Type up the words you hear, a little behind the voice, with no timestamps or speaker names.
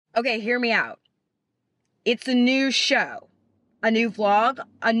Okay, hear me out. It's a new show, a new vlog,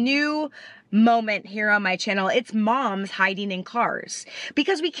 a new moment here on my channel. It's moms hiding in cars,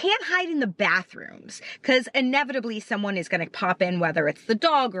 because we can't hide in the bathrooms, because inevitably someone is going to pop in, whether it's the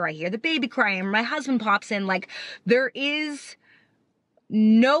dog or I hear the baby crying or my husband pops in. Like, there is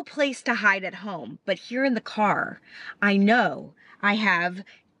no place to hide at home. But here in the car, I know I have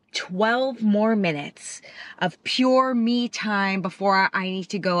 12 more minutes of pure me time before I need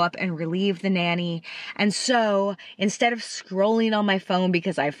to go up and relieve the nanny. And so instead of scrolling on my phone,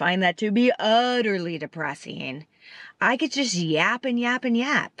 because I find that to be utterly depressing, I could just yap and yap and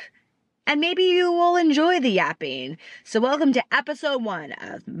yap. And maybe you will enjoy the yapping. So welcome to episode 1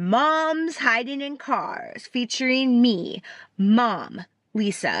 of Moms Hiding in Cars, featuring me, Mom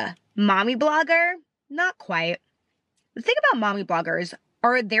Lisa. Mommy blogger? Not quite. The thing about mommy bloggers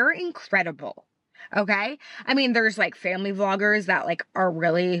are they're incredible, okay? I mean, there's like family vloggers that like are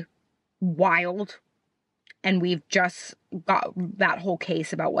really wild, and we've just got that whole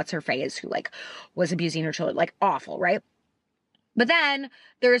case about what's her face who like was abusing her children, like awful, right? But then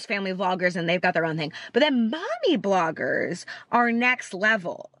there's family vloggers and they've got their own thing. But then mommy bloggers are next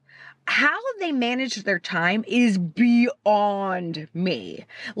level. How they manage their time is beyond me.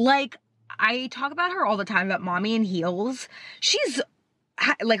 Like, I talk about her all the time, about Mommy in Heels. She's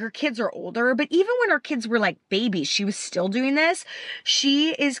like, her kids are older, but even when her kids were like babies, she was still doing this.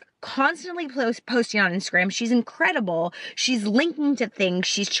 She is constantly posting on Instagram. She's incredible. She's linking to things.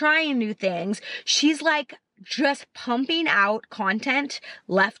 She's trying new things. She's like just pumping out content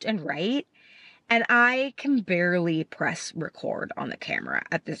left and right. And I can barely press record on the camera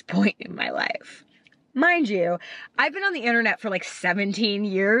at this point in my life. Mind you, I've been on the internet for like 17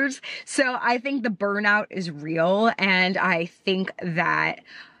 years, so I think the burnout is real, and I think that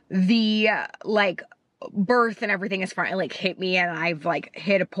the like birth and everything has finally like hit me, and I've like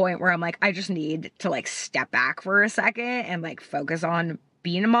hit a point where I'm like, I just need to like step back for a second and like focus on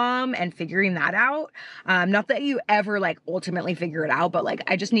being a mom and figuring that out. Not that you ever like ultimately figure it out, but like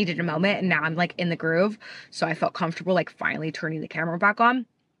I just needed a moment, and now I'm like in the groove, so I felt comfortable like finally turning the camera back on.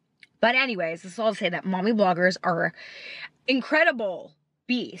 But anyways, this is all to say that mommy bloggers are incredible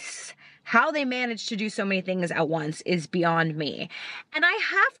beasts. How they manage to do so many things at once is beyond me. And I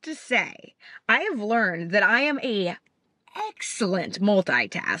have to say, I have learned that I am a excellent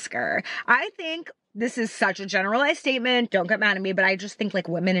multitasker. I think this is such a generalized statement. Don't get mad at me, but I just think like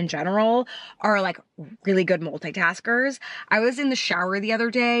women in general are like really good multitaskers. I was in the shower the other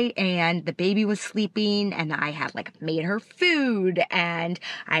day and the baby was sleeping, and I had like made her food, and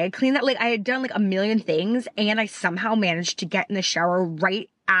I had cleaned that, like I had done like a million things, and I somehow managed to get in the shower right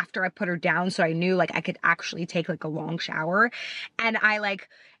after I put her down, so I knew like I could actually take like a long shower. And I like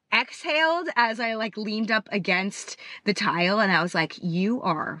exhaled as I like leaned up against the tile, and I was like, you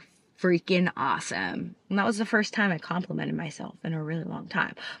are freaking awesome. And that was the first time I complimented myself in a really long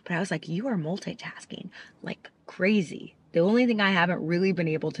time. But I was like, you are multitasking like crazy. The only thing I haven't really been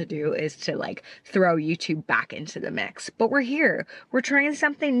able to do is to like throw YouTube back into the mix. But we're here. We're trying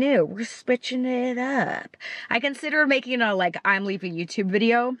something new. We're switching it up. I consider making a like I'm leaving YouTube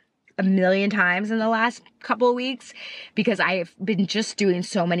video a million times in the last couple of weeks, because I've been just doing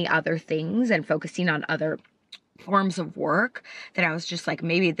so many other things and focusing on other forms of work that I was just like,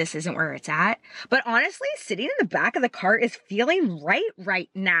 maybe this isn't where it's at. But honestly, sitting in the back of the car is feeling right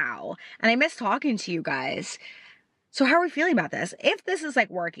now. And I miss talking to you guys. So how are we feeling about this? If this is like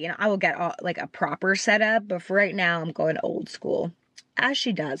working, I will get like a proper setup. But for right now, I'm going old school. As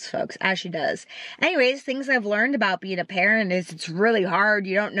she does, folks, as she does. Anyways, things I've learned about being a parent is it's really hard.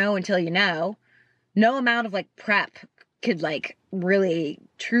 You don't know until you know. No amount of like prep could like really,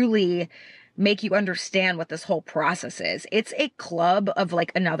 truly make you understand what this whole process is. It's a club of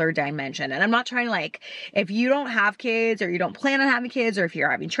like another dimension. And I'm not trying to like, if you don't have kids or you don't plan on having kids, or if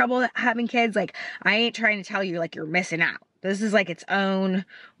you're having trouble having kids, like I ain't trying to tell you like you're missing out. This is like its own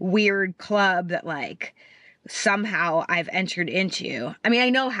weird club that like somehow I've entered into. I mean, I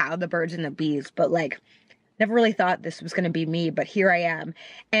know how, the birds and the bees, but like never really thought this was going to be me, but here I am.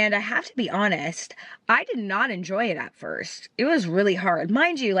 And I have to be honest, I did not enjoy it at first. It was really hard.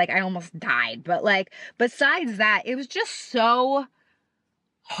 Mind you, like I almost died, but like besides that, it was just so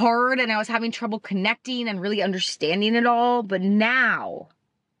hard, and I was having trouble connecting and really understanding it all. But now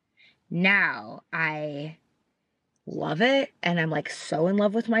I love it, and I'm like so in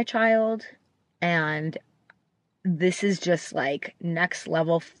love with my child, and this is just like next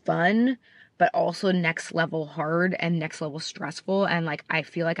level fun, but also next level hard and next level stressful. And like, I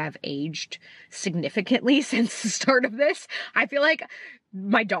feel like I've aged significantly since the start of this. I feel like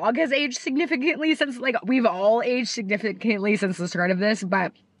my dog has aged significantly since, like, we've all aged significantly since the start of this,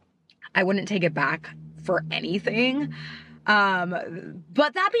 but I wouldn't take it back for anything.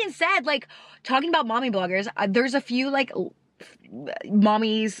 But that being said, like, talking about mommy bloggers, there's a few like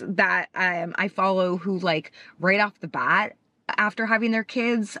mommies that I follow who, like, right off the bat after having their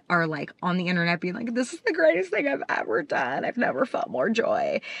kids are like on the internet being like, this is the greatest thing I've ever done. I've never felt more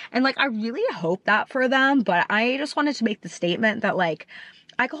joy. And like, I really hope that for them, but I just wanted to make the statement that, like,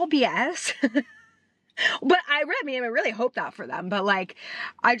 I call BS. But I really hope that for them. But like,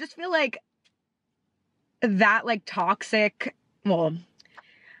 I just feel like that, like, toxic, well,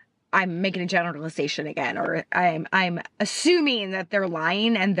 I'm making a generalization again, or I'm assuming that they're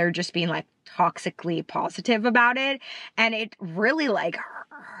lying and they're just being like toxically positive about it. And it really like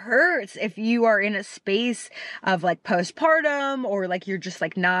hurts if you are in a space of like postpartum, or like you're just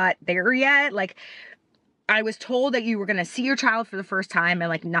like not there yet. Like, I was told that you were going to see your child for the first time and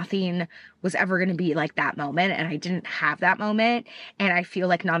like nothing was ever going to be like that moment. And I didn't have that moment. And I feel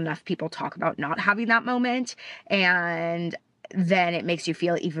like not enough people talk about not having that moment. And then it makes you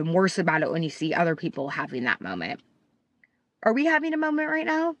feel even worse about it when you see other people having that moment. Are we having a moment right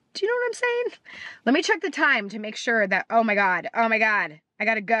now? Do you know what I'm saying? Let me check the time to make sure that, oh my God. I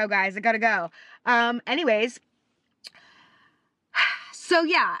gotta go, guys. I gotta go. Anyways. So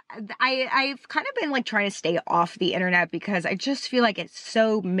yeah, I've kind of been like trying to stay off the internet because I just feel like it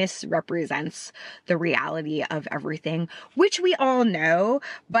so misrepresents the reality of everything, which we all know.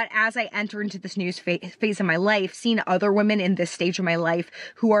 But as I enter into this new phase of my life, seeing other women in this stage of my life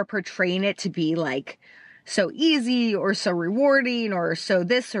who are portraying it to be like so easy or so rewarding or so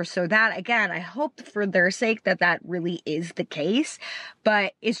this or so that, again, I hope for their sake that that really is the case,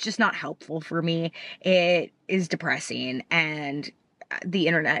 but it's just not helpful for me. It is depressing, and the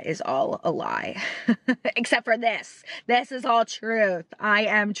internet is all a lie. Except for this. This is all truth. I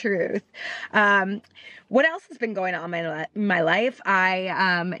am truth. What else has been going on in my life?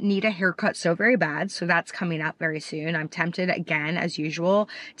 I need a haircut so very bad, so that's coming up very soon. I'm tempted again, as usual,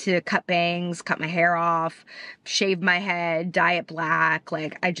 to cut bangs, cut my hair off, shave my head, dye it black.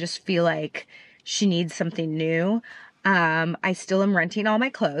 Like, I just feel like she needs something new. I still am renting all my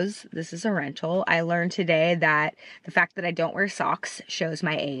clothes. This is a rental. I learned today that the fact that I don't wear socks shows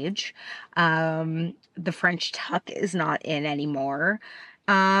my age. The French tuck is not in anymore.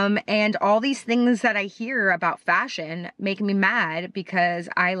 And all these things that I hear about fashion make me mad because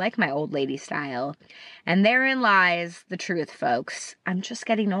I like my old lady style. And therein lies the truth, folks. I'm just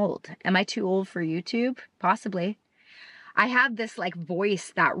getting old. Am I too old for YouTube? Possibly. I have this like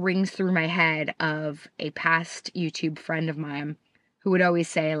voice that rings through my head of a past YouTube friend of mine who would always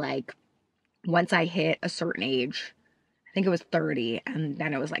say, like, once I hit a certain age, I think it was 30 and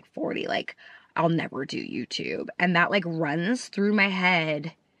then it was like 40, like, I'll never do YouTube. And that like runs through my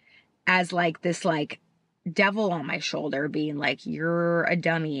head as like this like devil on my shoulder being like, you're a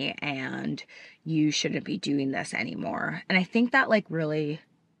dummy and you shouldn't be doing this anymore. And I think that like really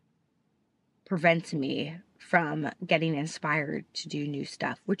prevents me from getting inspired to do new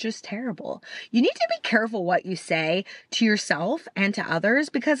stuff, which is terrible. You need to be careful what you say to yourself and to others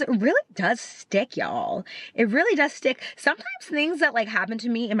because it really does stick, y'all. It really does stick. Sometimes things that like happened to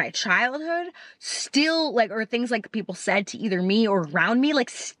me in my childhood still like, or things like people said to either me or around me, like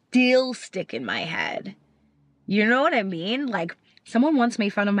still stick in my head. You know what I mean? Like, someone once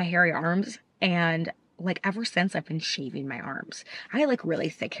made fun of my hairy arms, and like ever since I've been shaving my arms. I had like really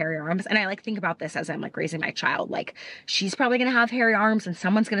thick hairy arms, and I like think about this as I'm like raising my child. Like, she's probably gonna have hairy arms and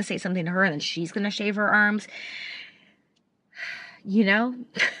someone's gonna say something to her and then she's gonna shave her arms. You know?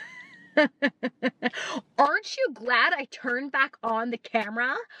 Aren't you glad I turned back on the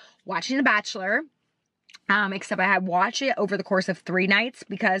camera watching The Bachelor? Except I had watched it over the course of 3 nights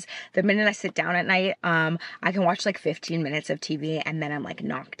because the minute I sit down at night, I can watch like 15 minutes of TV and then I'm like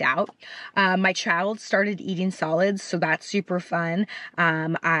knocked out. My child started eating solids, so that's super fun.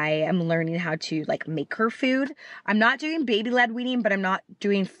 I am learning how to like make her food. I'm not doing baby-led weaning, but I'm not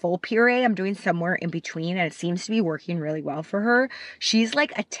doing full puree. I'm doing somewhere in between, and it seems to be working really well for her. She's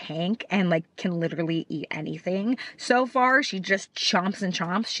like a tank and like can literally eat anything. So far, she just chomps and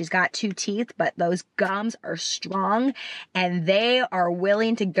chomps. She's got 2 teeth, but those gums are strong and they are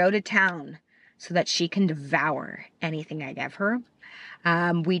willing to go to town so that she can devour anything I give her.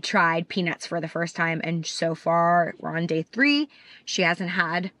 We tried peanuts for the first time, and so far we're on day 3. She hasn't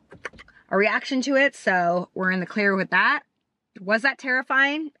had a reaction to it, so we're in the clear with that. Was that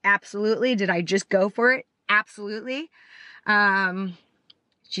terrifying? Absolutely. Did I just go for it? Absolutely.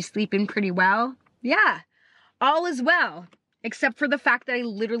 She's sleeping pretty well. Yeah, all is well. Except for the fact that I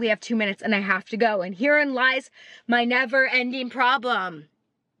literally have 2 minutes and I have to go. And herein lies my never-ending problem.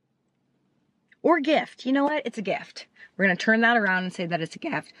 Or gift. You know what? It's a gift. We're going to turn that around and say that it's a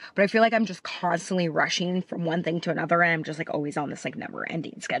gift. But I feel like I'm just constantly rushing from one thing to another, and I'm just like always on this like never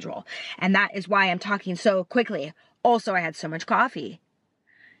ending schedule. And that is why I'm talking so quickly. Also, I had so much coffee.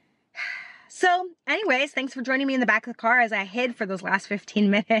 So anyways, thanks for joining me in the back of the car as I hid for those last 15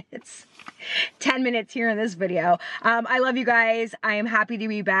 minutes. 10 minutes here in this video. I love you guys. I am happy to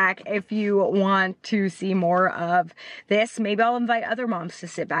be back. If you want to see more of this, maybe I'll invite other moms to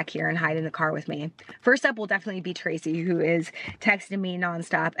sit back here and hide in the car with me. First up will definitely be Tracy, who is texting me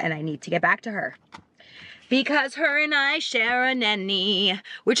nonstop, and I need to get back to her. Because her and I share a nanny,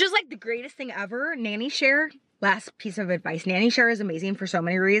 which is like the greatest thing ever. Nanny share. Last piece of advice, nanny share is amazing for so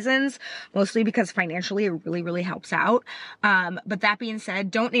many reasons, mostly because financially it really, really helps out. But that being said,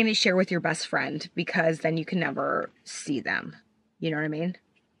 don't nanny share with your best friend because then you can never see them. You know what I mean?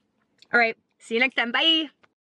 All right, see you next time. Bye.